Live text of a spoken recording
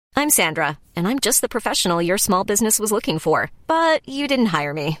I'm Sandra, and I'm just the professional your small business was looking for. But you didn't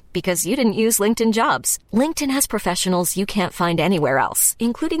hire me because you didn't use LinkedIn Jobs. LinkedIn has professionals you can't find anywhere else,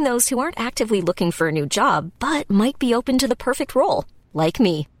 including those who aren't actively looking for a new job, but might be open to the perfect role, like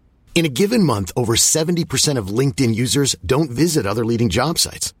me. In a given month, over 70% of LinkedIn users don't visit other leading job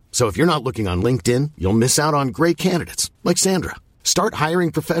sites. So if you're not looking on LinkedIn, you'll miss out on great candidates like Sandra. Start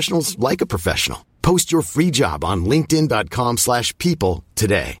hiring professionals like a professional. Post your free job on linkedin.com/people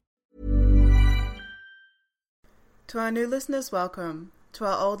today. To our new listeners, welcome. To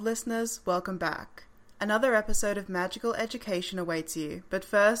our old listeners, welcome back. Another episode of Magical Education awaits you, but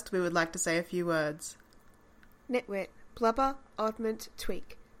first we would like to say a few words. Nitwit, blubber, oddment,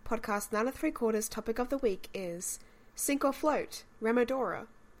 tweak. Podcast 9 3/4 topic of the week is Sink or Float, Remodora.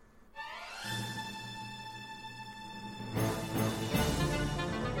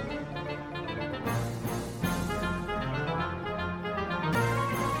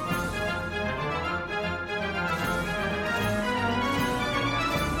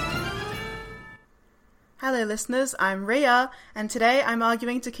 Hello listeners, I'm Ria, and today I'm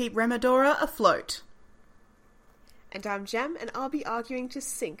arguing to keep Remodora afloat. And I'm Jem, and I'll be arguing to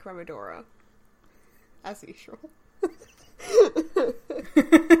sink Remodora. As usual.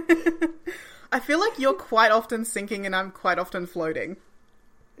 I feel like you're quite often sinking and I'm quite often floating.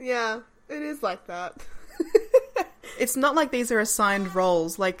 Yeah, it is like that. It's not like these are assigned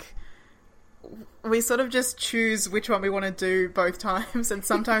roles, like, we sort of just choose which one we want to do both times, and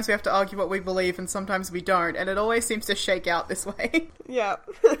sometimes we have to argue what we believe and sometimes we don't, and it always seems to shake out this way. Yeah.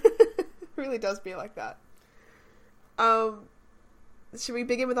 It really does be like that. Should we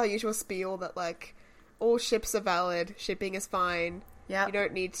begin with our usual spiel that, like, all ships are valid, shipping is fine, Yeah. you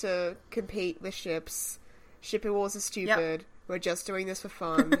don't need to compete with ships, shipping wars are stupid, we're just doing this for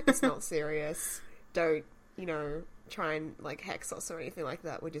fun, it's not serious, don't, try and, like, hex us or anything like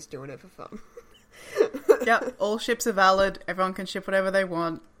that, we're just doing it for fun. Yep, all ships are valid, everyone can ship whatever they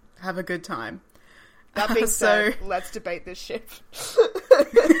want, have a good time. That being said, let's debate this ship.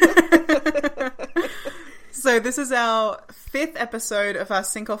 So this is our 5th episode of our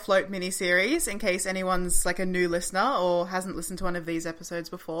Sink or Float mini-series, in case anyone's like a new listener or hasn't listened to one of these episodes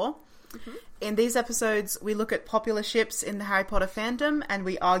before. Mm-hmm. In these episodes, we look at popular ships in the Harry Potter fandom, and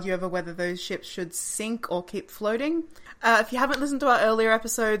we argue over whether those ships should sink or keep floating. If you haven't listened to our earlier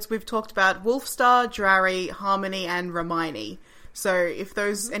episodes, we've talked about Wolfstar, Drarry, Harmony, and Hermione. So if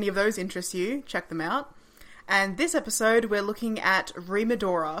any of those interest you, check them out. And this episode, we're looking at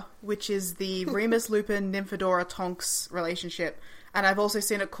Remodora, which is the Remus Lupin Nymphadora Tonks relationship. And I've also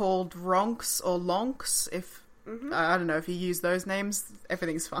seen it called Ronks or Lonks. I don't know if you use those names,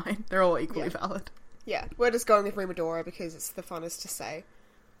 everything's fine. They're all equally valid. Yeah, we're just going with Remodora because it's the funnest to say.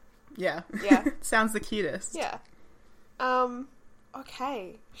 Yeah. Yeah. Sounds the cutest. Yeah.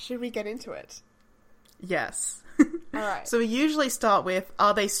 Okay. Should we get into it? Yes. Alright. So we usually start with,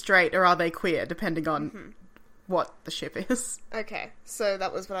 are they straight or are they queer, depending on what the ship is. Okay, so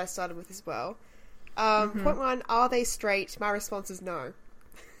that was what I started with as well. Point 1, are they straight? My response is no.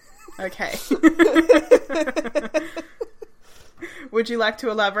 Okay. Would you like to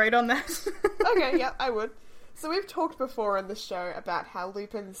elaborate on that? Okay, yeah, I would. So we've talked before on the show about how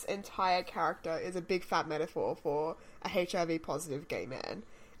Lupin's entire character is a big fat metaphor for a HIV positive gay man.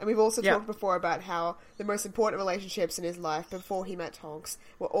 And we've also talked before about how the most important relationships in his life before he met Tonks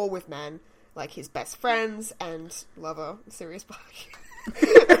were all with men, like his best friends and lover, Sirius Black.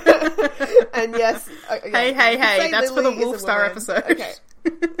 And yes... Hey, that's for the Wolfstar episode. Okay.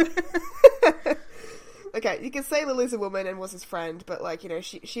 Okay, you can say Lily's a woman and was his friend, but, like,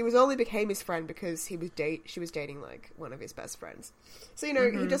 she was only became his friend because she was dating, like, one of his best friends. So,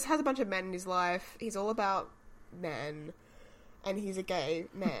 he just has a bunch of men in his life. He's all about men, and he's a gay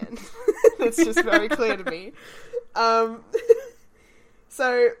man. That's just very clear to me.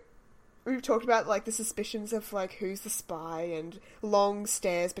 So, we've talked about, like, the suspicions of, like, who's the spy, and long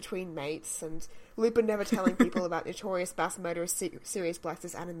stares between mates, and Lupin never telling people about notorious mass murderer Sirius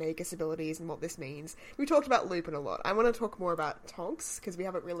Black's animagus abilities and what this means. We talked about Lupin a lot. I want to talk more about Tonks, because we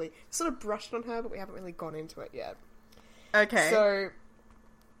haven't really sort of brushed on her, but we haven't really gone into it yet. Okay. So,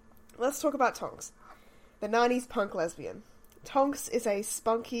 let's talk about Tonks. The 90s punk lesbian. Tonks is a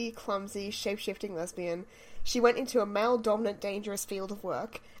spunky, clumsy, shape-shifting lesbian. She went into a male-dominant, dangerous field of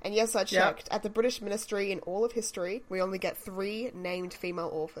work, and yes, I checked, at the British Ministry in all of history, we only get 3 named female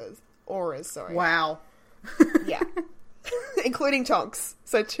auras. Wow. Yeah. Including Tonks.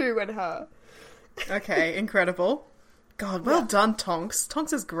 So 2 and her. Okay, incredible. God, well done, Tonks.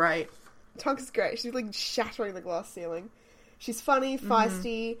 Tonks is great. Tonks is great. She's, like, shattering the glass ceiling. She's funny,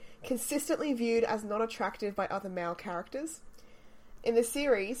 feisty, consistently viewed as not attractive by other male characters. In the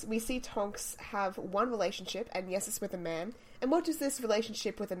series, we see Tonks have one relationship, and yes, it's with a man. And what does this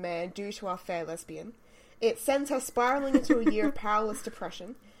relationship with a man do to our fair lesbian? It sends her spiraling into a year of powerless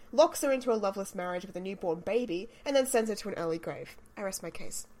depression, locks her into a loveless marriage with a newborn baby, and then sends her to an early grave. I rest my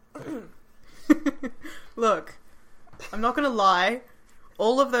case. Look, I'm not going to lie.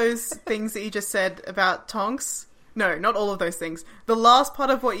 All of those things that you just said about Tonks... No, not all of those things. The last part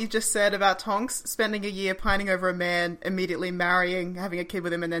of what you just said about Tonks, spending a year pining over a man, immediately marrying, having a kid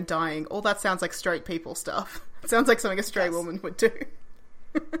with him, and then dying, all that sounds like straight people stuff. It sounds like something a straight woman would do.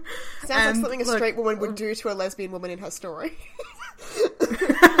 Sounds like something a straight woman would do to a lesbian woman in her story.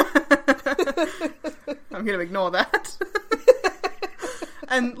 I'm going to ignore that.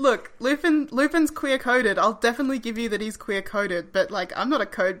 And look, Lupin's queer-coded. I'll definitely give you that he's queer-coded, but, like, I'm not a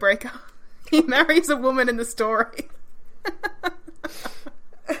code breaker. He marries a woman in the story.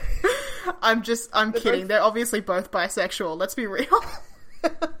 I'm kidding. They're obviously both bisexual. Let's be real.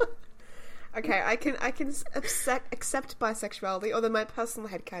 Okay, I can accept bisexuality, although my personal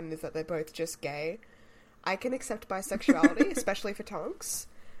headcanon is that they're both just gay. I can accept bisexuality, especially for Tonks.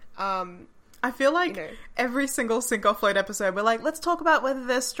 I feel like every single Sink or Float episode, we're like, let's talk about whether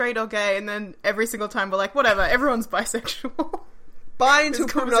they're straight or gay, and then every single time we're like, whatever, everyone's bisexual. Buy into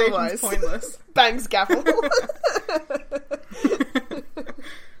proven otherwise. Pointless. Bangs gavel.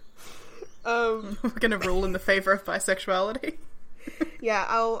 We're gonna rule in the favour of bisexuality. Yeah,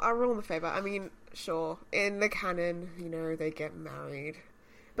 I'll rule in the favour. I mean, sure, in the canon, they get married.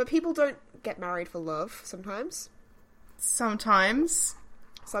 But people don't get married for love, sometimes. Sometimes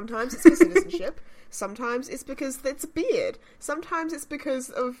it's for citizenship. Sometimes it's because it's a beard. Sometimes it's because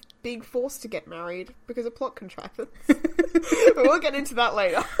of being forced to get married because of plot contrivance. But we'll get into that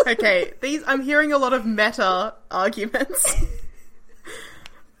later. Okay, I'm hearing a lot of meta arguments.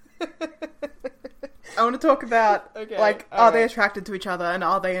 I want to talk about, are they attracted to each other and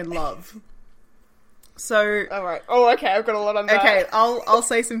are they in love? So... Alright. Oh, okay, I've got a lot on that. Okay, I'll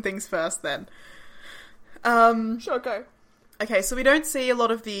say some things first then. Sure, go. Okay, so we don't see a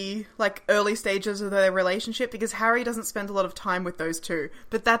lot of the, early stages of their relationship because Harry doesn't spend a lot of time with those two.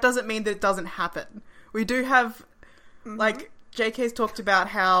 But that doesn't mean that it doesn't happen. We do have, JK's talked about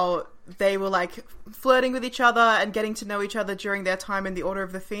how they were, flirting with each other and getting to know each other during their time in the Order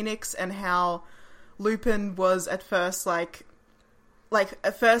of the Phoenix, and how Lupin was at first,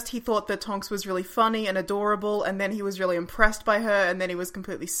 at first he thought that Tonks was really funny and adorable, and then he was really impressed by her, and then he was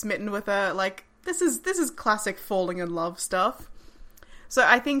completely smitten with her, This is classic falling in love stuff. So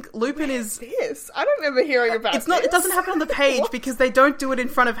I think Lupin is... This? I don't remember hearing about this. It doesn't happen on the page because they don't do it in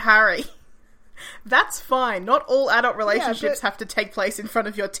front of Harry. That's fine. Not all adult relationships have to take place in front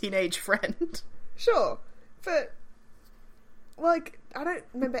of your teenage friend. Sure. But, I don't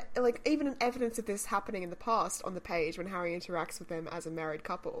remember, even evidence of this happening in the past on the page when Harry interacts with them as a married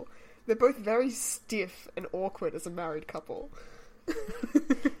couple. They're both very stiff and awkward as a married couple.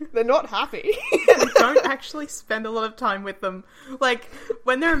 They're not happy. We don't actually spend a lot of time with them.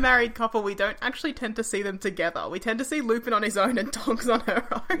 When they're a married couple, we don't actually tend to see them together. We tend to see Lupin on his own and Tonks on her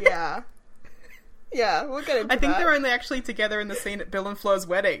own. Yeah. Yeah, we'll get into that. I think they're only actually together in the scene at Bill and Fleur's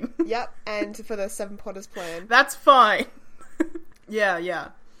wedding. Yep, and for the Seven Potters plan. That's fine. Yeah.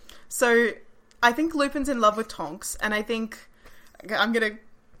 So, I think Lupin's in love with Tonks, and I think... I'm gonna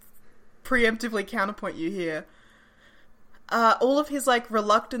preemptively counterpoint you here. All of his,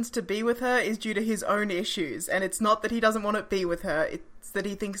 reluctance to be with her is due to his own issues, and it's not that he doesn't want to be with her, it's that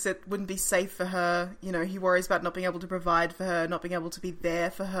he thinks it wouldn't be safe for her, he worries about not being able to provide for her, not being able to be there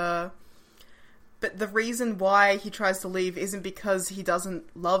for her. But the reason why he tries to leave isn't because he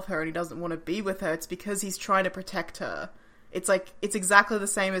doesn't love her and he doesn't want to be with her, it's because he's trying to protect her. It's exactly the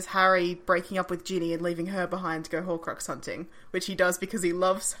same as Harry breaking up with Ginny and leaving her behind to go Horcrux hunting, which he does because he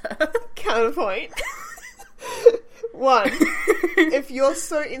loves her. Counterpoint. One, if you're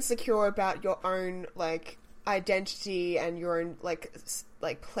so insecure about your own, identity and your own,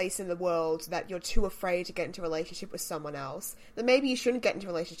 place in the world that you're too afraid to get into a relationship with someone else, then maybe you shouldn't get into a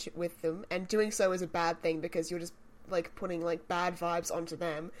relationship with them, and doing so is a bad thing because you're just, putting, bad vibes onto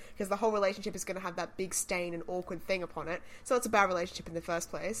them, because the whole relationship is going to have that big stain and awkward thing upon it, so it's a bad relationship in the first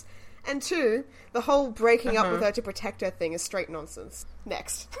place. And two, the whole breaking up with her to protect her thing is straight nonsense.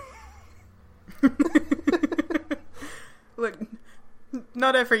 Next. Look,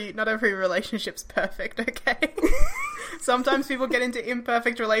 not every relationship's perfect, okay? Sometimes people get into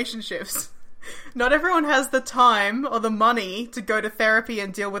imperfect relationships. Not everyone has the time or the money to go to therapy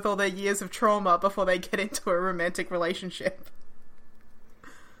and deal with all their years of trauma before they get into a romantic relationship.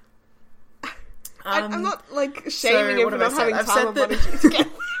 I'm not, shaming him for not having time or money to get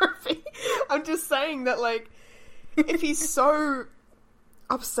therapy. I'm just saying that, if he's so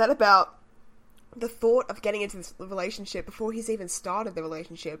upset about the thought of getting into this relationship before he's even started the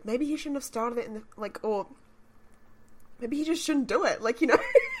relationship. Maybe he shouldn't have started it in the, like, or maybe he just shouldn't do it, like, you know,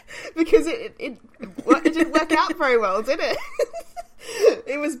 because it didn't work out very well, did it?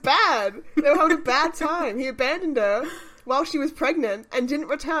 It was bad. They were having a bad time. He abandoned her while she was pregnant and didn't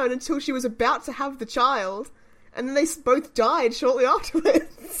return until she was about to have the child, and then they both died shortly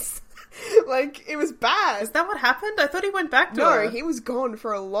afterwards. Like, it was bad. Is that what happened? I thought he went back to her. No, he was gone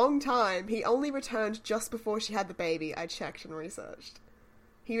for a long time. He only returned just before she had the baby. I checked and researched.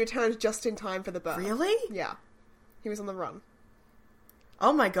 He returned just in time for the birth. Really? Yeah. He was on the run.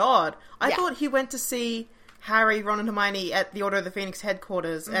 Oh my god. I Yeah. thought he went to see Harry, Ron and Hermione at the Order of the Phoenix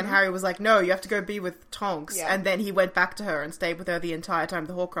headquarters, and Harry was like, no, you have to go be with Tonks. Yeah. And then he went back to her and stayed with her the entire time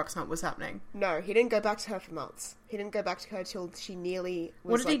the Horcrux hunt was happening. No, he didn't go back to her for months. He didn't go back to her till she nearly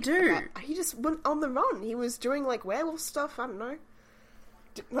was, What did he do? He just went on the run. He was doing, like, werewolf stuff. I don't know.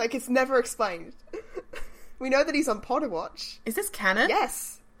 Like, it's never explained. We know that he's on Potter Watch. Is this canon?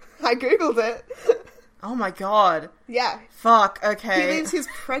 Yes. I googled it. Oh my god. Yeah. Fuck, okay. He leaves his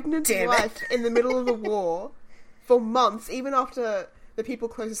pregnant Damn wife it. in the middle of a war for months, even after the people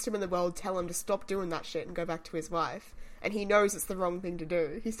closest to him in the world tell him to stop doing that shit and go back to his wife. And he knows it's the wrong thing to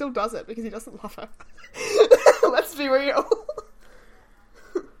do. He still does it because he doesn't love her. Let's be real.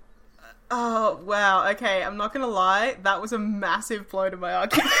 Oh, wow. Okay, I'm not gonna lie. That was a massive blow to my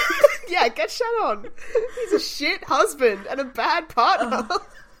argument. Yeah, get shut on. He's a shit husband and a bad partner.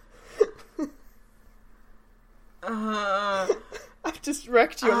 I've just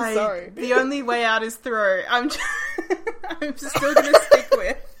wrecked you, I'm sorry. The only way out is through. I'm just still gonna stick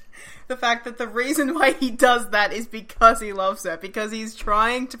with the fact that the reason why he does that is because he loves her, because he's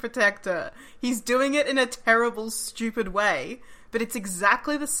trying to protect her. He's doing it in a terrible, stupid way, but it's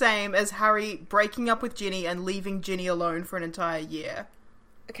exactly the same as Harry breaking up with Ginny and leaving Ginny alone for an entire year.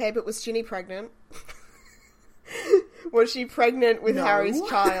 Okay, but was Ginny pregnant? Was she pregnant with No. Harry's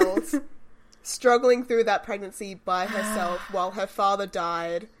child? Struggling through that pregnancy by herself while her father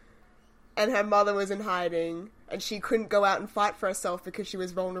died and her mother was in hiding and she couldn't go out and fight for herself because she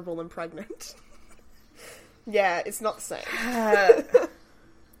was vulnerable and pregnant. Yeah, it's not the same.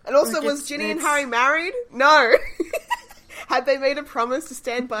 And also, Like, was Ginny and it's- Harry married? No. Had they made a promise to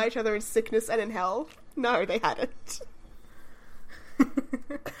stand by each other in sickness and in health? No, they hadn't.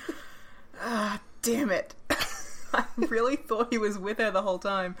 Damn it. I really thought he was with her the whole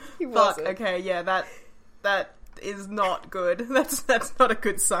time. He Fuck, wasn't. okay, yeah, that is not good. That's not a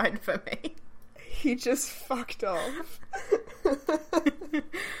good sign for me. He just fucked off.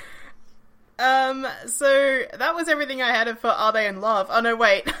 So that was everything I had for Are They in Love? Oh no,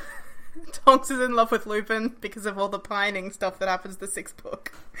 wait. Tonks is in love with Lupin because of all the pining stuff that happens in the sixth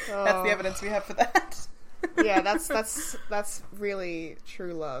book. That's the evidence we have for that. Yeah, that's really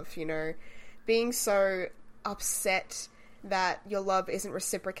true love, you know. Being so upset that your love isn't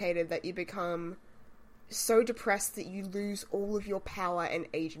reciprocated that you become so depressed that you lose all of your power and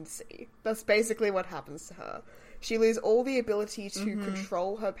agency. That's basically what happens to her. She loses all the ability to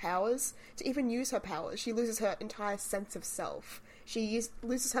control her powers, to even use her powers. She loses her entire sense of self. She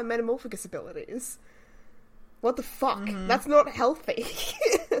loses her metamorphosis abilities. What the fuck? That's not healthy.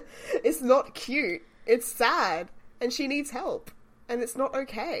 It's not cute. It's sad. And she needs help. And it's not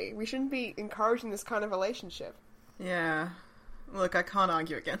okay. We shouldn't be encouraging this kind of relationship. Yeah. Look, I can't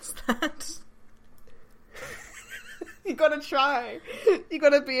argue against that. You gotta try. You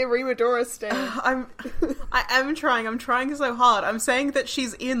gotta be a Remadora stan. I am trying. I'm trying so hard. I'm saying that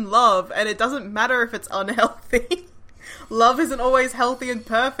she's in love, and it doesn't matter if it's unhealthy. Love isn't always healthy and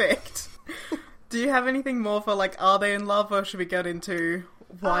perfect. Do you have anything more for, like, are they in love, or should we get into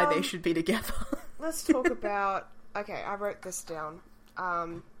why they should be together? Let's talk about... Okay, I wrote this down.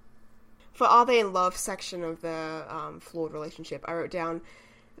 For Are They in Love section of the flawed relationship, I wrote down,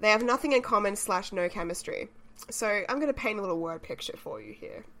 they have nothing in common / no chemistry. So I'm going to paint a little word picture for you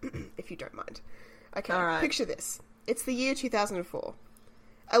here, if you don't mind. Okay, All right. Picture this. It's the year 2004.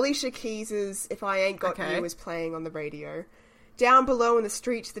 Alicia Keys' If I Ain't Got Okay. You is playing on the radio. Down below in the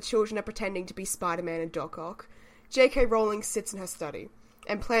streets, the children are pretending to be Spider-Man and Doc Ock. J.K. Rowling sits in her study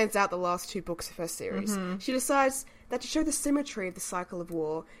and plans out the last 2 books of her series. She decides that to show the symmetry of the cycle of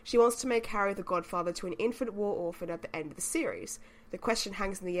war, she wants to make Harry the godfather to an infant war orphan at the end of the series. The question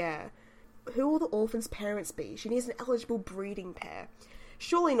hangs in the air. Who will the orphan's parents be? She needs an eligible breeding pair.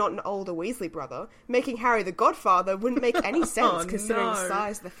 Surely not an older Weasley brother. Making Harry the godfather wouldn't make any sense considering the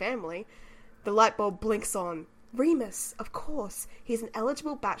size of the family. The light bulb blinks on. Remus, of course. He's an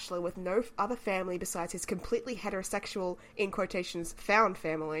eligible bachelor with no other family besides his completely heterosexual, in quotations, found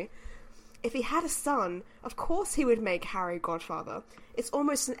family. If he had a son, of course he would make Harry godfather. It's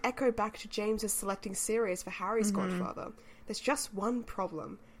almost an echo back to James's selecting Sirius for Harry's godfather. There's just one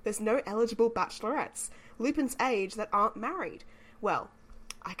problem. There's no eligible bachelorettes, Lupin's age, that aren't married. Well,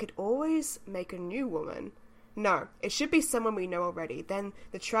 I could always make a new woman. No, it should be someone we know already. Then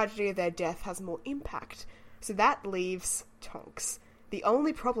the tragedy of their death has more impact. So that leaves Tonks. The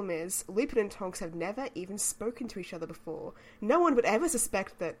only problem is, Lupin and Tonks have never even spoken to each other before. No one would ever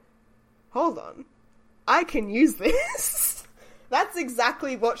suspect that... Hold on. I can use this. That's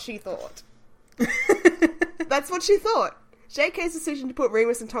exactly what she thought. That's what she thought. JK's decision to put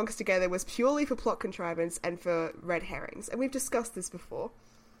Remus and Tonks together was purely for plot contrivance and for red herrings, and we've discussed this before.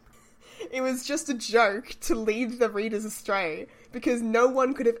 It was just a joke to lead the readers astray, because no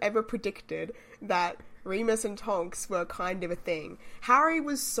one could have ever predicted that Remus and Tonks were kind of a thing. Harry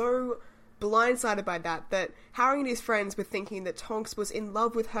was so blindsided by that Harry and his friends were thinking that Tonks was in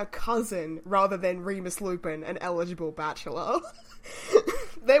love with her cousin rather than Remus Lupin, an eligible bachelor.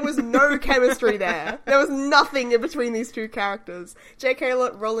 There was no chemistry there. There was nothing in between these two characters. J.K.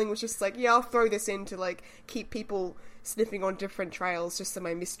 Rowling was just like, yeah, I'll throw this in to, like, keep people sniffing on different trails just so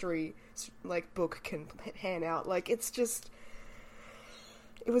my mystery, like, book can pan out. Like, it's just...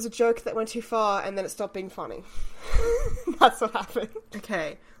 It was a joke that went too far and then it stopped being funny. That's what happened.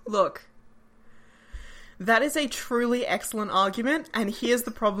 Okay, look. That is a truly excellent argument, and here's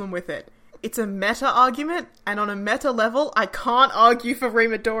the problem with it. It's a meta argument, and on a meta level, I can't argue for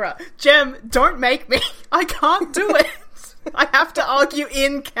Remadora. Jem, don't make me. I can't do it. I have to argue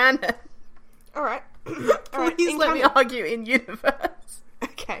in canon. Alright. Please let me argue in universe.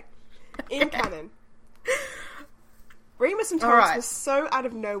 Okay. In canon. Remus and Tonks was so out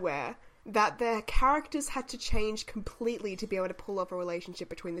of nowhere that their characters had to change completely to be able to pull off a relationship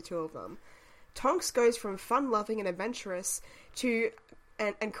between the two of them. Tonks goes from fun-loving and adventurous to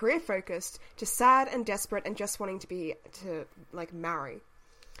and career-focused to sad and desperate and just wanting to marry.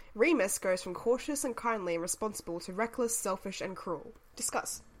 Remus goes from cautious and kindly and responsible to reckless, selfish, and cruel.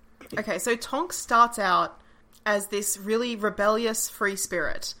 Discuss. Okay, so Tonks starts out as this really rebellious free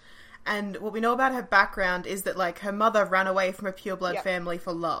spirit. And what we know about her background is that, like, her mother ran away from a pureblood family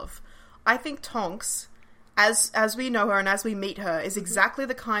for love. I think Tonks, as we know her and as we meet her, is exactly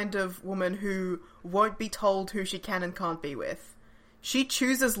the kind of woman who won't be told who she can and can't be with. She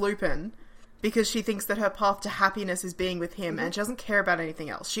chooses Lupin because she thinks that her path to happiness is being with him, and she doesn't care about anything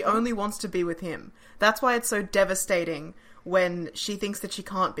else. She only wants to be with him. That's why it's so devastating when she thinks that she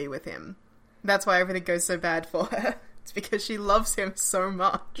can't be with him. That's why everything goes so bad for her. It's because she loves him so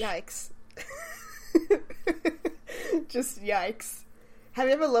much. Yikes. Just yikes. Have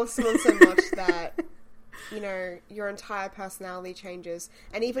you ever loved someone so much that, you know, your entire personality changes,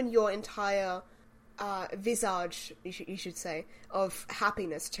 and even your entire visage, you should say, of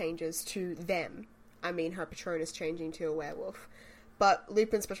happiness changes to them? I mean, her Patronus changing to a werewolf. But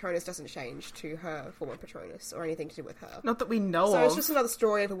Lupin's Patronus doesn't change to her former Patronus or anything to do with her. Not that we know of. So it's just another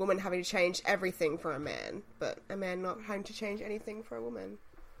story of a woman having to change everything for a man, but a man not having to change anything for a woman.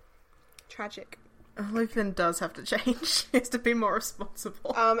 Tragic. Lupin does have to change. He has to be more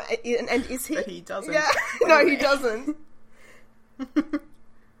responsible. And is he? But he doesn't. Yeah, no, he doesn't.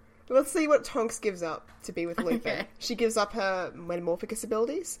 Let's see what Tonks gives up to be with Lupin. Okay. She gives up her metamorphosis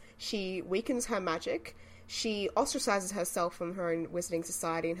abilities. She weakens her magic. She ostracizes herself from her own wizarding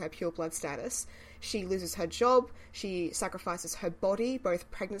society and her pureblood status. She loses her job. She sacrifices her body,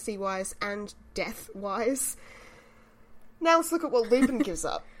 both pregnancy-wise and death-wise. Now let's look at what Lupin gives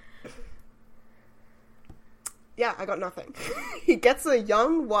up. Yeah, I got nothing. He gets a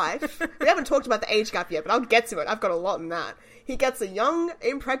young wife. We haven't talked about the age gap yet, but I'll get to it. I've got a lot in that. He gets a young,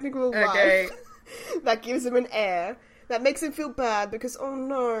 impregnable wife that gives him an heir. That makes him feel bad because, oh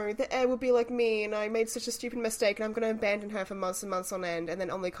no, the heir will be like me and I made such a stupid mistake and I'm going to abandon her for months and months on end and then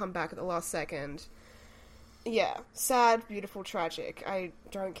only come back at the last second. Yeah, sad, beautiful, tragic. I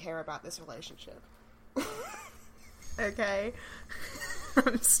don't care about this relationship. Okay.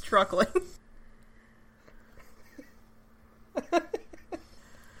 I'm struggling.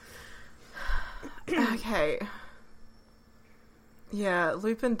 Okay. Yeah,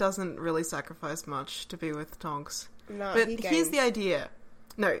 Lupin doesn't really sacrifice much to be with Tonks. No, but here's the idea.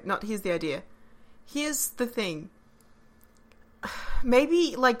 No, not here's the idea. Here's the thing.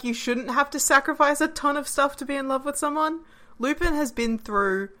 Maybe, like, you shouldn't have to sacrifice a ton of stuff to be in love with someone. Lupin has been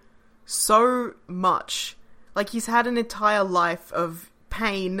through so much. Like, he's had an entire life of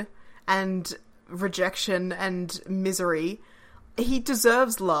pain and rejection and misery. He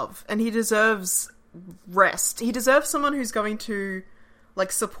deserves love, and he deserves rest. He deserves someone who's going to,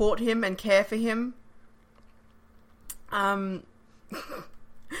 like, support him and care for him.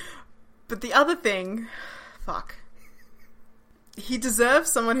 But the other thing... Fuck. He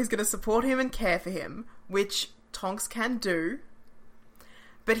deserves someone who's going to support him and care for him, which Tonks can do.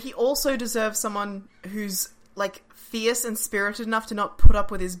 But he also deserves someone who's, like, fierce and spirited enough to not put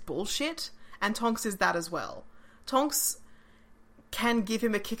up with his bullshit. And Tonks is that as well. Tonks can give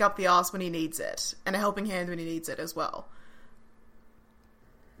him a kick up the arse when he needs it. And a helping hand when he needs it as well.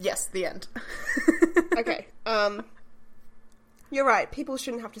 Yes, the end. Okay, you're right. People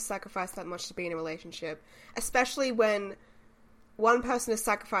shouldn't have to sacrifice that much to be in a relationship. Especially when one person is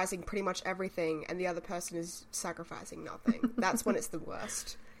sacrificing pretty much everything and the other person is sacrificing nothing. That's when it's the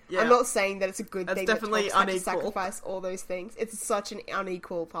worst. Yeah. I'm not saying that it's a good thing definitely that Tonks have to sacrifice all those things. It's such an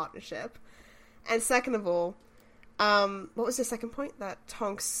unequal partnership. And second of all, what was the second point? That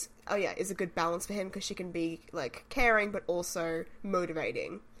Tonks, is a good balance for him because she can be, like, caring but also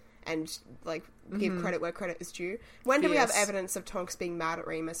motivating and, like, give credit where credit is due. When do we have evidence of Tonks being mad at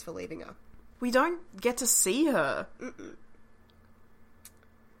Remus for leaving her? We don't get to see her.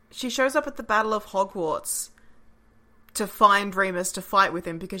 She shows up at the Battle of Hogwarts to find Remus to fight with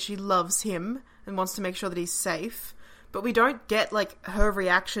him because she loves him and wants to make sure that he's safe. But we don't get, like, her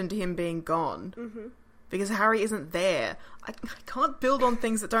reaction to him being gone. Mm-hmm. Because Harry isn't there. I can't build on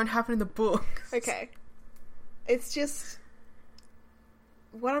things that don't happen in the book. Okay. It's just...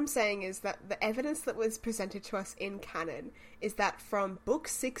 What I'm saying is that the evidence that was presented to us in canon is that from book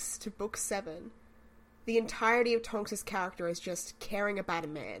 6 to book 7, the entirety of Tonks' character is just caring about a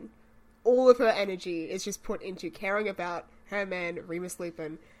man. All of her energy is just put into caring about her man, Remus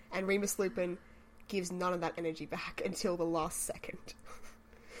Lupin, and Remus Lupin gives none of that energy back until the last second.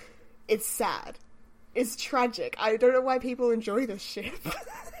 It's sad. It's tragic. I don't know why people enjoy this shit.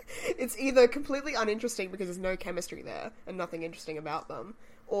 It's either completely uninteresting because there's no chemistry there and nothing interesting about them,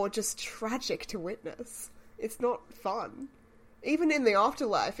 or just tragic to witness. It's not fun. Even in the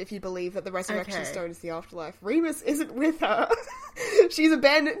afterlife, if you believe that the resurrection stone is the afterlife, Remus isn't with her. He's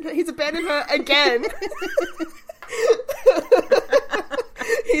abandoned her again.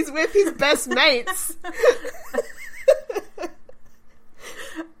 He's with his best mates.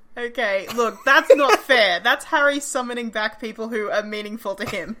 Okay, look, that's not fair. That's Harry summoning back people who are meaningful to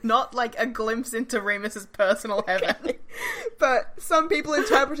him, not like a glimpse into Remus's personal heaven. Okay. But some people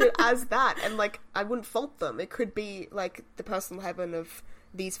interpret it as that, and, like, I wouldn't fault them. It could be, like, the personal heaven of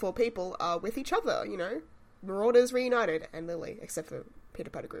these 4 people are with each other, you know? Marauders reunited, and Lily, except for Peter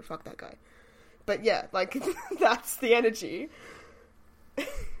Pettigrew, fuck that guy. But yeah, like, that's the energy.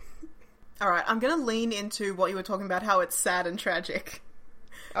 Alright, I'm gonna lean into what you were talking about, how it's sad and tragic.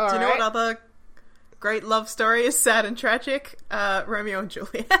 All Do you know right. what other great love story is sad and tragic? Romeo and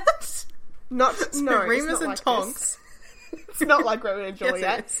Juliet. No, Remus and like Tonks. It's not like Romeo and Juliet.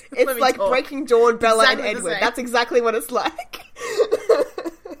 Yes, it is. It's like Breaking Dawn, Bella Exactly and the Edward. same. That's exactly what it's like.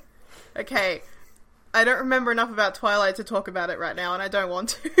 Okay, I don't remember enough about Twilight to talk about it right now, and I don't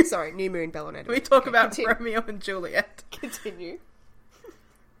want to. Sorry, New Moon, Bella and Edward. We talk about continue. Romeo and Juliet. Continue.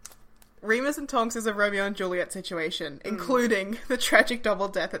 Remus and Tonks is a Romeo and Juliet situation, including the tragic double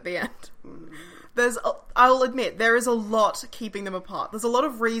death at the end. I'll admit, there is a lot keeping them apart. There's a lot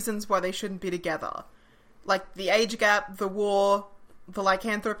of reasons why they shouldn't be together. Like, the age gap, the war, the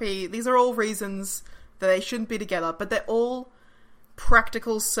lycanthropy, these are all reasons that they shouldn't be together, but they're all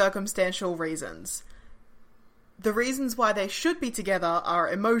practical, circumstantial reasons. The reasons why they should be together are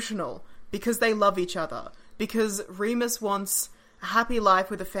emotional, because they love each other, because Remus wants a happy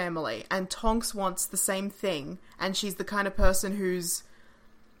life with a family, and Tonks wants the same thing, and she's the kind of person who's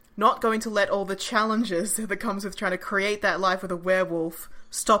not going to let all the challenges that comes with trying to create that life with a werewolf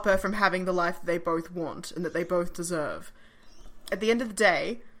stop her from having the life that they both want and that they both deserve. At the end of the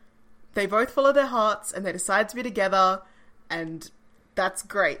day, they both follow their hearts and they decide to be together, and that's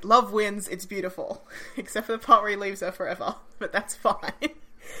great. Love wins, it's beautiful. Except for the part where he leaves her forever, but that's fine.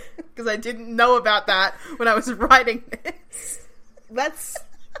 Because I didn't know about that when I was writing this. Let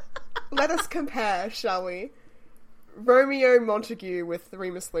us compare, shall we? Romeo Montague with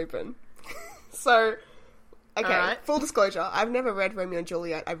Remus Lupin. So, okay, Alright. Full disclosure, I've never read Romeo and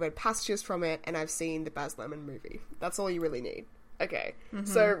Juliet. I've read passages from it, and I've seen the Baz Luhrmann movie. That's all you really need. Okay,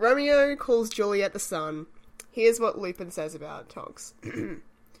 So Romeo calls Juliet the sun. Here's what Lupin says about Tonks.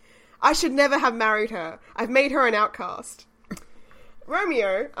 I should never have married her. I've made her an outcast.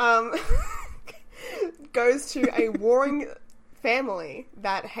 Romeo, goes to a warring family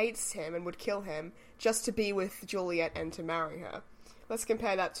that hates him and would kill him just to be with Juliet and to marry her. Let's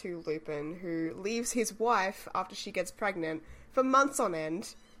compare that to Lupin, who leaves his wife after she gets pregnant for months on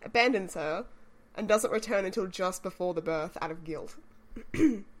end, abandons her, and doesn't return until just before the birth out of guilt.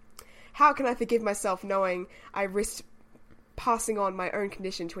 How can I forgive myself knowing I risked passing on my own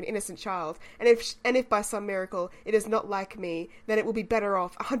condition to an innocent child, and if by some miracle it is not like me, then it will be better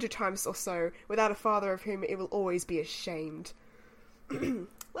off 100 times or so without a father of whom it will always be ashamed.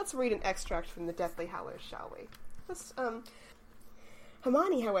 Let's read an extract from the Deathly Hallows, shall we?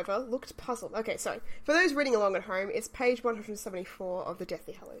 Hermione, however, looked puzzled. Okay, so, for those reading along at home, it's page 174 of the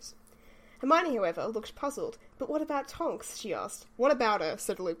Deathly Hallows. Hermione, however, looked puzzled. But what about Tonks? She asked. What about her?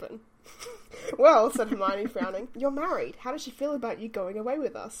 Said Lupin. Well, said Hermione, frowning, you're married. How does she feel about you going away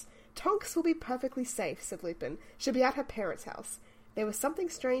with us? Tonks will be perfectly safe, said Lupin. She'll be at her parents' house. There was something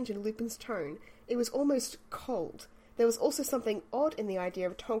strange in Lupin's tone. It was almost cold. There was also something odd in the idea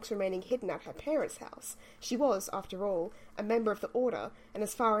of Tonks remaining hidden at her parents' house. She was, after all, a member of the Order, and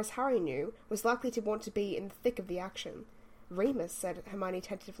as far as Harry knew, was likely to want to be in the thick of the action. Remus, said Hermione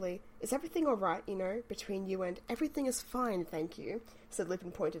tentatively, is everything all right, you know, between you and... Everything is fine, thank you, said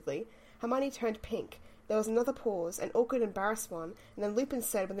Lupin pointedly. Hermione turned pink. There was another pause, an awkward, embarrassed one, and then Lupin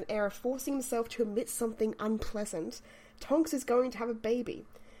said with an air of forcing himself to admit something unpleasant, Tonks is going to have a baby.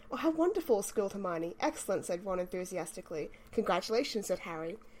 Oh, how wonderful, squealed Hermione. Excellent, said Ron enthusiastically. Congratulations, said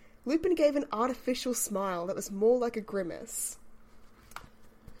Harry. Lupin gave an artificial smile that was more like a grimace.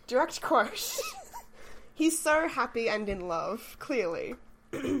 Direct quote. He's so happy and in love, clearly.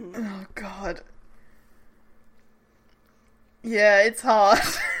 Oh, God. Yeah, it's hard.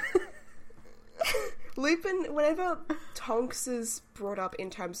 Lupin, whenever Tonks is brought up in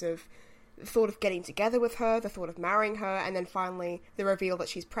terms of the thought of getting together with her, the thought of marrying her, and then finally the reveal that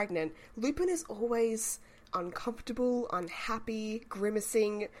she's pregnant, Lupin is always uncomfortable, unhappy,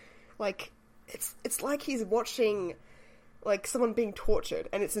 grimacing. Like, it's like he's watching, like, someone being tortured,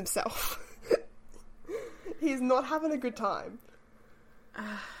 and it's himself. He's not having a good time.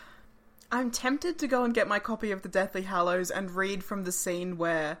 I'm tempted to go and get my copy of the Deathly Hallows and read from the scene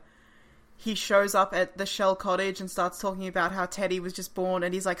where he shows up at the Shell Cottage and starts talking about how Teddy was just born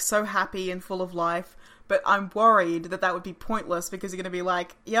and he's like so happy and full of life. But I'm worried that that would be pointless because you're going to be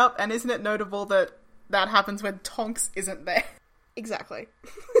like, yep, and isn't it notable that that happens when Tonks isn't there? Exactly.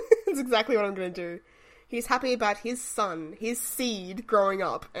 That's exactly what I'm going to do. He's happy about his son, his seed, growing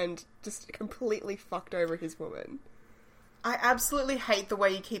up and just completely fucked over his woman. I absolutely hate the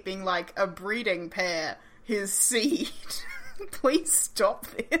way you're keeping, like, a breeding pair his seed. Please stop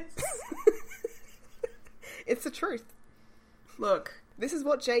this. It's the truth. Look. This is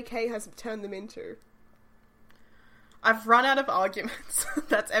what JK has turned them into. I've run out of arguments.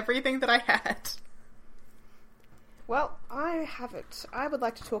 That's everything that I had. Well, I haven't. I would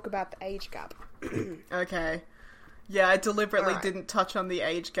like to talk about the age gap. Okay. Yeah, I deliberately didn't touch on the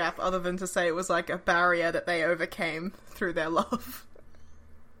age gap other than to say it was like a barrier that they overcame through their love.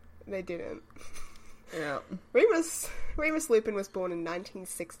 They didn't. Yeah. Remus Lupin was born in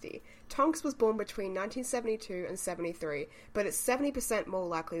 1960. Tonks was born between 1972 and 73, but it's 70% more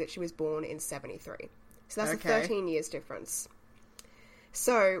likely that she was born in 73. So that's a 13 years difference.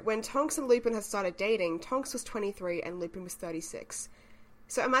 So, when Tonks and Lupin had started dating, Tonks was 23 and Lupin was 36.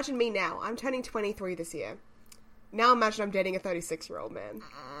 So imagine me now. I'm turning 23 this year. Now imagine I'm dating a 36-year-old man.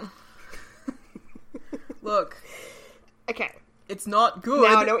 Look. Okay. It's not good.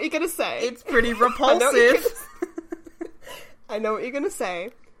 Now I know what you're going to say. It's pretty repulsive. I know what you're going to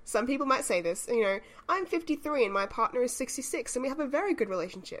say. Some people might say this, you know, I'm 53 and my partner is 66 and we have a very good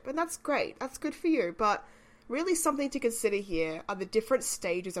relationship. And that's great. That's good for you. But really something to consider here are the different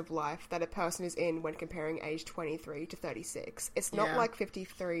stages of life that a person is in when comparing age 23 to 36. It's not like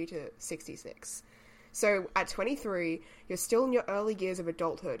 53 to 66. So at 23, you're still in your early years of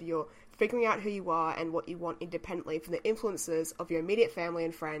adulthood. You're figuring out who you are and what you want independently from the influences of your immediate family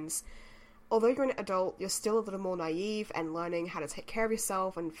and friends. Although you're an adult, you're still a little more naive and learning how to take care of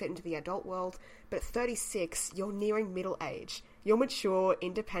yourself and fit into the adult world. But at 36, you're nearing middle age. You're mature,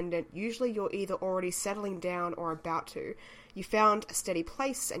 independent. Usually you're either already settling down or about to. You found a steady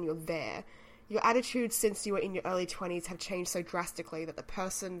place and you're there. Your attitudes since you were in your early 20s have changed so drastically that the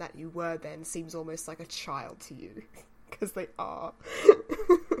person that you were then seems almost like a child to you. Because they are.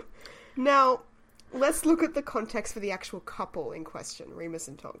 Now, let's look at the context for the actual couple in question, Remus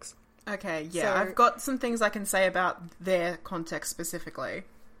and Tonks. Okay, yeah, I've got some things I can say about their context specifically.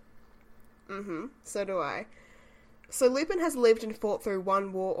 So do I. So Lupin has lived and fought through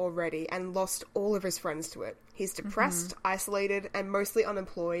one war already and lost all of his friends to it. He's depressed, isolated, and mostly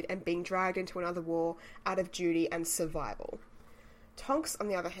unemployed and being dragged into another war out of duty and survival. Tonks, on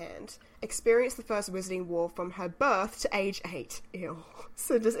the other hand, experienced the first Wizarding War from her birth to age 8. Ew.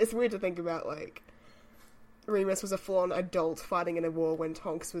 So just, it's weird to think about, like, Remus was a full-on adult fighting in a war when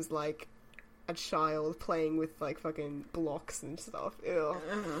Tonks was, like, a child playing with, like, fucking blocks and stuff. Ew.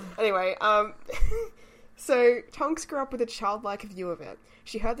 Anyway, So, Tonks grew up with a childlike view of it.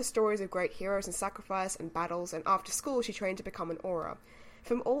 She heard the stories of great heroes and sacrifice and battles, and after school she trained to become an Auror.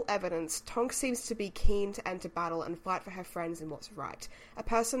 From all evidence, Tonks seems to be keen to enter battle and fight for her friends and what's right. A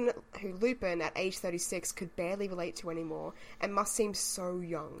person who Lupin, at age 36, could barely relate to anymore, and must seem so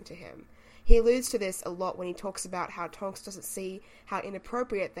young to him. He alludes to this a lot when he talks about how Tonks doesn't see how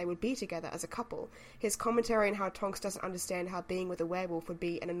inappropriate they would be together as a couple. His commentary on how Tonks doesn't understand how being with a werewolf would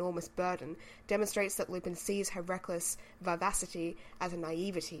be an enormous burden demonstrates that Lupin sees her reckless vivacity as a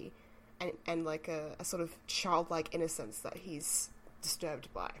naivety and like a sort of childlike innocence that he's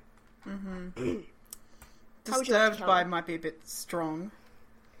disturbed by. Mm-hmm. Disturbed by might be a bit strong.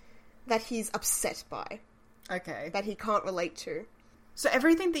 That he's upset by. Okay. That he can't relate to. So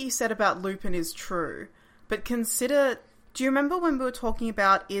everything that you said about Lupin is true, but consider... Do you remember when we were talking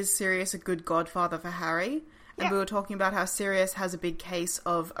about, is Sirius a good godfather for Harry? And we were talking about how Sirius has a big case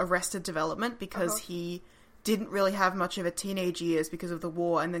of arrested development because he didn't really have much of a teenage years because of the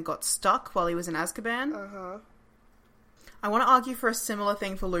war and then got stuck while he was in Azkaban? I want to argue for a similar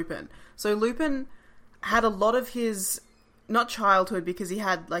thing for Lupin. So Lupin had a lot of his... Not childhood, because he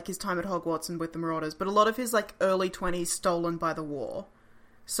had, like, his time at Hogwarts and with the Marauders, but a lot of his, like, early 20s stolen by the war.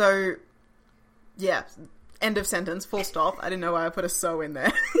 So, yeah, end of sentence, full stop. I didn't know why I put a so in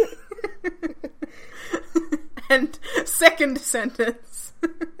there. And second sentence.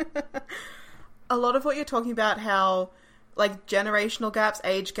 A lot of what you're talking about, how, like, generational gaps,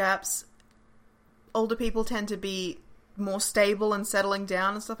 age gaps, older people tend to be more stable and settling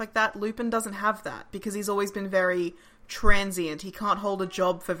down and stuff like that. Lupin doesn't have that, because he's always been very... transient. He can't hold a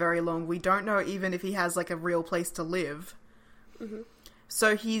job for very long. We don't know even if he has like a real place to live.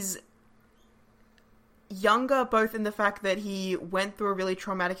 So he's younger both in the fact that he went through a really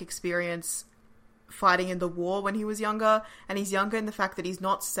traumatic experience fighting in the war when he was younger, and he's younger in the fact that he's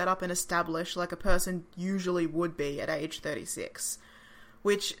not set up and established like a person usually would be at age 36,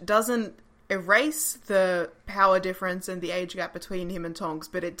 which doesn't erase the power difference and the age gap between him and Tonks,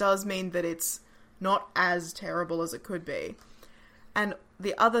 but it does mean that it's not as terrible as it could be. And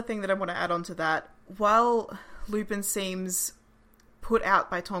the other thing that I want to add on to that, while Lupin seems put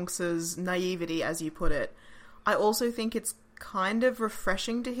out by Tonks's naivety, as you put it, I also think it's kind of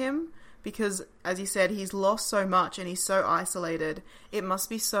refreshing to him, because, as you said, he's lost so much and he's so isolated. It must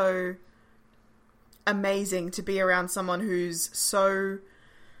be so amazing to be around someone who's so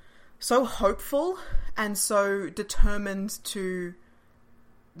hopeful and so determined to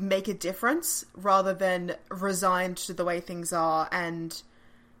make a difference rather than resigned to the way things are and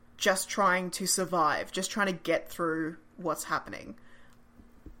just trying to survive, just trying to get through what's happening.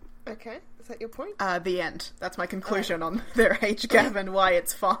 Okay, is that your point? The end. That's my conclusion on their age gap and why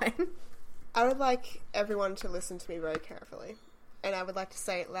it's fine. I would like everyone to listen to me very carefully, and I would like to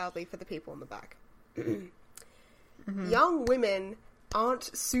say it loudly for the people in the back. Young women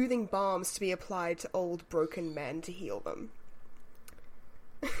aren't soothing balms to be applied to old broken men to heal them.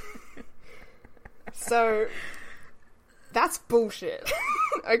 So, that's bullshit.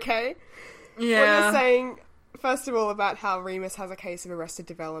 Okay? Yeah. What you're saying, first of all, about how Remus has a case of arrested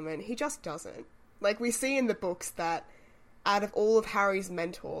development, he just doesn't. Like, we see in the books that out of all of Harry's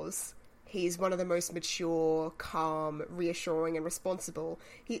mentors, he's one of the most mature, calm, reassuring, and responsible.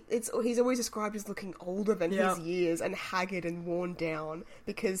 He's always described as looking older than his years and haggard and worn down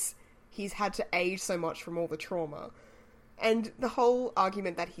because he's had to age so much from all the trauma. And the whole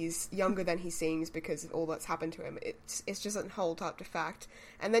argument that he's younger than he seems because of all that's happened to him, it just doesn't hold up to fact.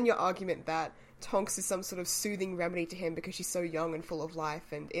 And then your argument that Tonks is some sort of soothing remedy to him because she's so young and full of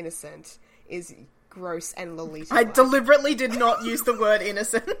life and innocent is gross and Lolita. I deliberately did not use the word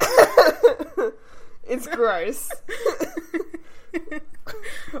innocent. It's gross.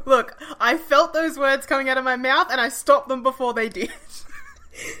 Look, I felt those words coming out of my mouth and I stopped them before they did.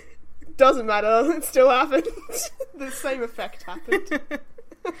 Doesn't matter. It still happened. The same effect happened.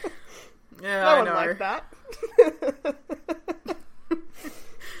 Yeah, no I one know. liked that.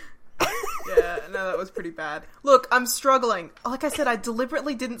 Yeah, no, that was pretty bad. Look, I'm struggling. Like I said, I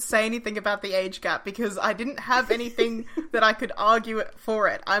deliberately didn't say anything about the age gap because I didn't have anything that I could argue for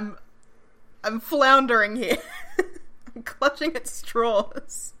it. I'm floundering here. I'm clutching at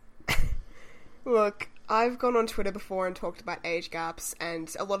straws. Look, I've gone on Twitter before and talked about age gaps,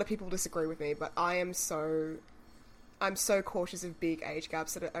 and a lot of people disagree with me, but I'm so cautious of big age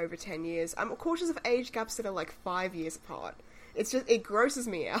gaps that are over 10 years. I'm cautious of age gaps that are like 5 years apart. It grosses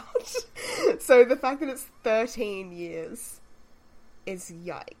me out. So the fact that it's 13 years is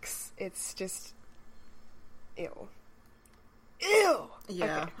yikes. It's just... ew. Ew!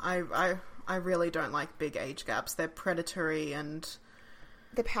 Yeah, okay. I really don't like big age gaps. They're predatory and...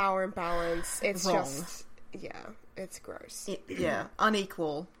 the power imbalance, it's wrong. Just... Yeah, it's gross. Yeah,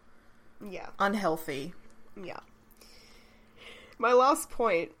 unequal. Yeah. Unhealthy. Yeah. My last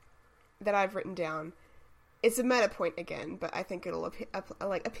point that I've written down, it's a meta point again, but I think it'll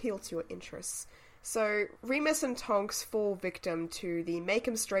appeal to your interests. So, Remus and Tonks fall victim to the make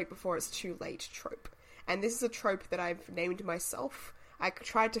 'em straight before it's too late trope. And this is a trope that I've named myself. I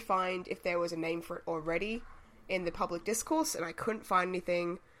tried to find if there was a name for it already in the public discourse, and I couldn't find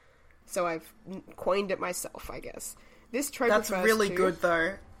anything, so I've coined it myself, I guess. This trope That's really to... good,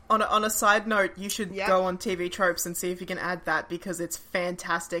 though. On a side note, you should go on TV Tropes and see if you can add that, because it's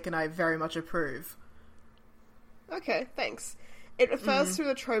fantastic and I very much approve. Okay, thanks. It refers to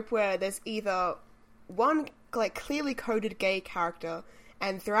the trope where there's either one, like, clearly coded gay character,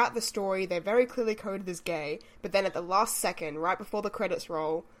 and throughout the story they're very clearly coded as gay, but then at the last second, right before the credits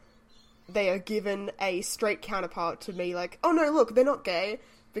roll, they are given a straight counterpart to be like, oh no, look, they're not gay,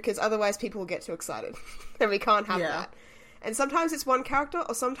 because otherwise people will get too excited. And we can't have that. And sometimes it's one character,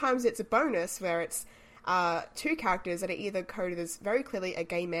 or sometimes it's a bonus where it's two characters that are either coded as very clearly a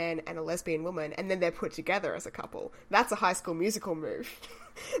gay man and a lesbian woman, and then they're put together as a couple. That's a High School Musical move.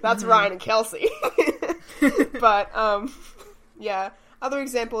 That's Ryan and Kelsey. But, yeah. Other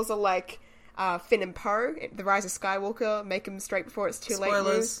examples are like Finn and Poe, The Rise of Skywalker, make them straight before it's too late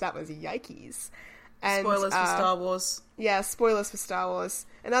moves. That was yikes. And, spoilers for Star Wars. Yeah, spoilers for Star Wars.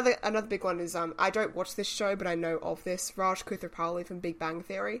 Another big one is, I don't watch this show, but I know of this. Raj Koothrappali from Big Bang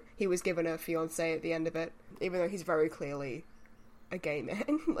Theory. He was given a fiancé at the end of it, even though he's very clearly a gay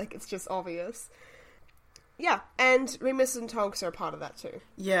man. Like, it's just obvious. Yeah, and Remus and Tonks are a part of that too.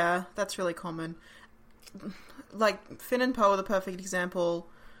 Yeah, that's really common. Like, Finn and Poe are the perfect example.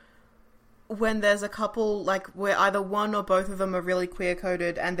 When there's a couple, like, where either one or both of them are really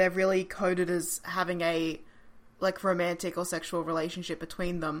queer-coded, and they're really coded as having a, like, romantic or sexual relationship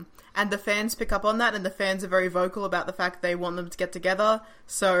between them. And the fans pick up on that, and the fans are very vocal about the fact they want them to get together.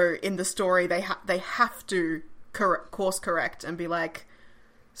 So, in the story, they have to course correct and be like,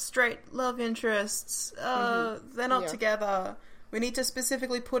 straight love interests, they're not together. We need to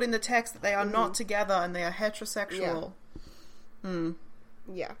specifically put in the text that they are not together and they are heterosexual.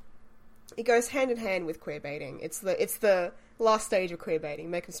 Yeah. It goes hand in hand with queer baiting. It's the last stage of queer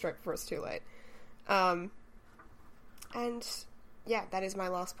baiting. Make them straight before it's too late. And yeah, that is my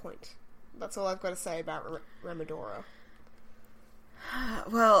last point. That's all I've got to say about Remedora.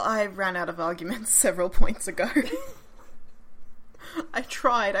 Well, I ran out of arguments several points ago. I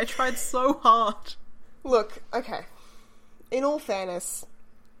tried so hard. Look, okay. In all fairness,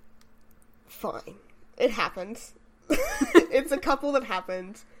 fine. It happened. It's a couple that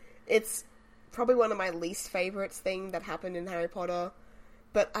happened. It's probably one of my least favourites thing that happened in Harry Potter,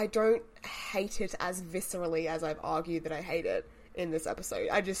 but I don't hate it as viscerally as I've argued that I hate it in this episode.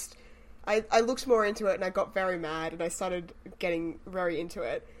 I looked more into it and I got very mad and I started getting very into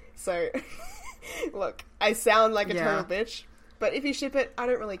it. So, look, I sound like a total bitch, but if you ship it, I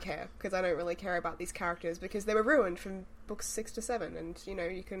don't really care, because I don't really care about these characters, because they were ruined from books 6 to 7, and, you know,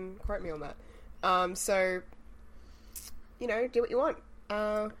 you can quote me on that. So, you know, do what you want.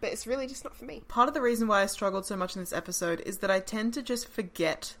 But it's really just not for me. Part of the reason why I struggled so much in this episode is that I tend to just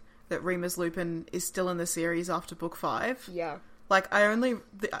forget that Remus Lupin is still in the series after book 5. Yeah. Like,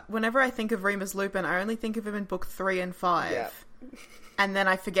 whenever I think of Remus Lupin, I only think of him in book 3 and 5. Yeah. And then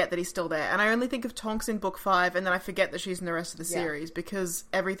I forget that he's still there. And I only think of Tonks in book 5, and then I forget that she's in the rest of the series, because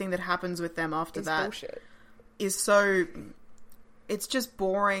everything that happens with them after that bullshit. Is so... It's just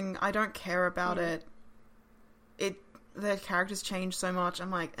boring. I don't care about it. Their characters change so much.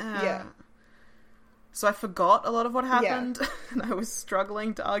 I'm like, Yeah. So I forgot a lot of what happened, and I was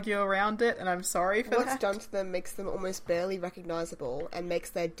struggling to argue around it, and I'm sorry for that. What's done to them makes them almost barely recognisable, and makes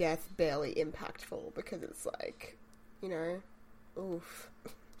their death barely impactful, because it's like, you know, oof.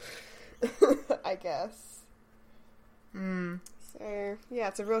 I guess. So, yeah,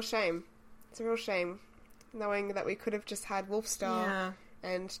 it's a real shame. It's a real shame, knowing that we could have just had Wolfstar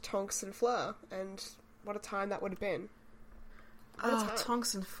and Tonks and Fleur, and what a time that would have been. Oh,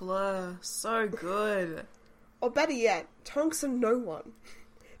 Tonks and Fleur. So good. Or better yet, Tonks and no one.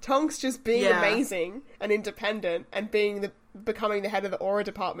 Tonks just being amazing and independent and becoming the head of the Aura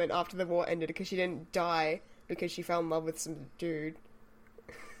department after the war ended, because she didn't die because she fell in love with some dude.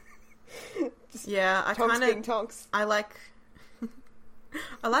 I Tonks kind of... being Tonks. I like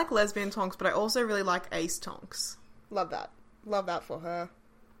lesbian Tonks, but I also really like ace Tonks. Love that. Love that for her.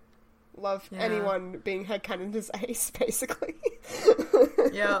 Love anyone being headcanon as ace, basically.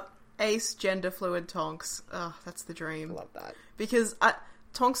 Yeah. Ace, gender fluid Tonks. Oh, that's the dream. Love that. Because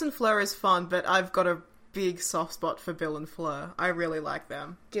Tonks and Fleur is fun, but I've got a big soft spot for Bill and Fleur. I really like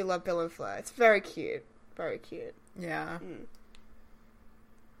them. Do love Bill and Fleur. It's very cute. Very cute. Yeah.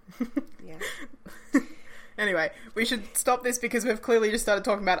 Yeah. Anyway, we should stop this because we've clearly just started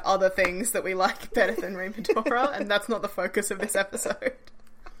talking about other things that we like better than Rimadora, and that's not the focus of this episode.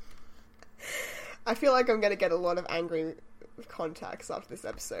 I feel like I'm going to get a lot of angry contacts after this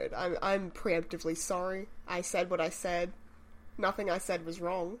episode. I'm preemptively sorry. I said what I said. Nothing I said was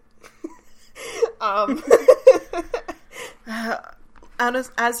wrong. And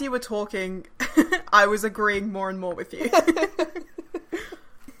as you were talking, I was agreeing more and more with you.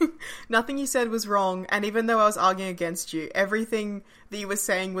 Nothing you said was wrong, and even though I was arguing against you, everything that you were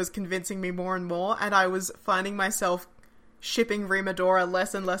saying was convincing me more and more, and I was finding myself shipping Rimadora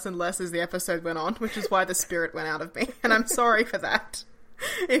less and less and less as the episode went on, which is why the spirit went out of me, and I'm sorry for that.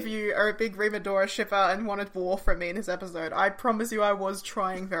 If you are a big Rimadora shipper and wanted war from me in this episode, I promise you I was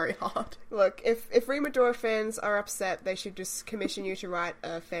trying very hard. Look, if Rimadora fans are upset, they should just commission you to write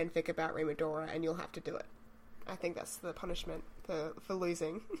a fanfic about Rimadora, and you'll have to do it. I think that's the punishment for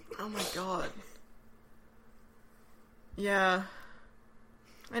losing. Oh my god. Yeah.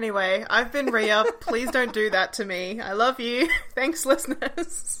 Anyway, I've been Rhea. Please don't do that to me. I love you. Thanks,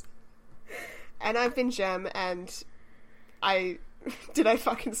 listeners. And I've been Jem, and I... Did I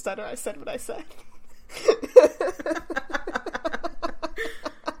fucking stutter? I said what I said.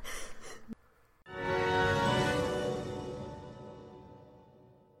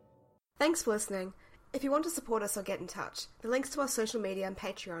 Thanks for listening. If you want to support us or get in touch, the links to our social media and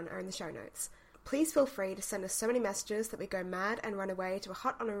Patreon are in the show notes. Please feel free to send us so many messages that we go mad and run away to a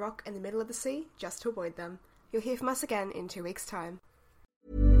hut on a rock in the middle of the sea just to avoid them. You'll hear from us again in 2 weeks' time.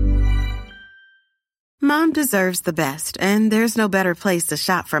 Mom deserves the best, and there's no better place to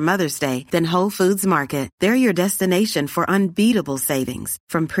shop for Mother's Day than Whole Foods Market. They're your destination for unbeatable savings,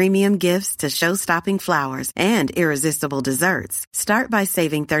 from premium gifts to show-stopping flowers and irresistible desserts. Start by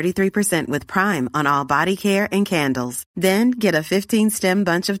saving 33% with Prime on all body care and candles. Then get a 15-stem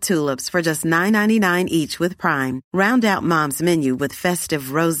bunch of tulips for just $9.99 each with Prime. Round out Mom's menu with festive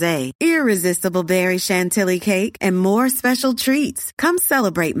rosé, irresistible berry chantilly cake, and more special treats. Come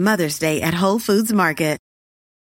celebrate Mother's Day at Whole Foods Market.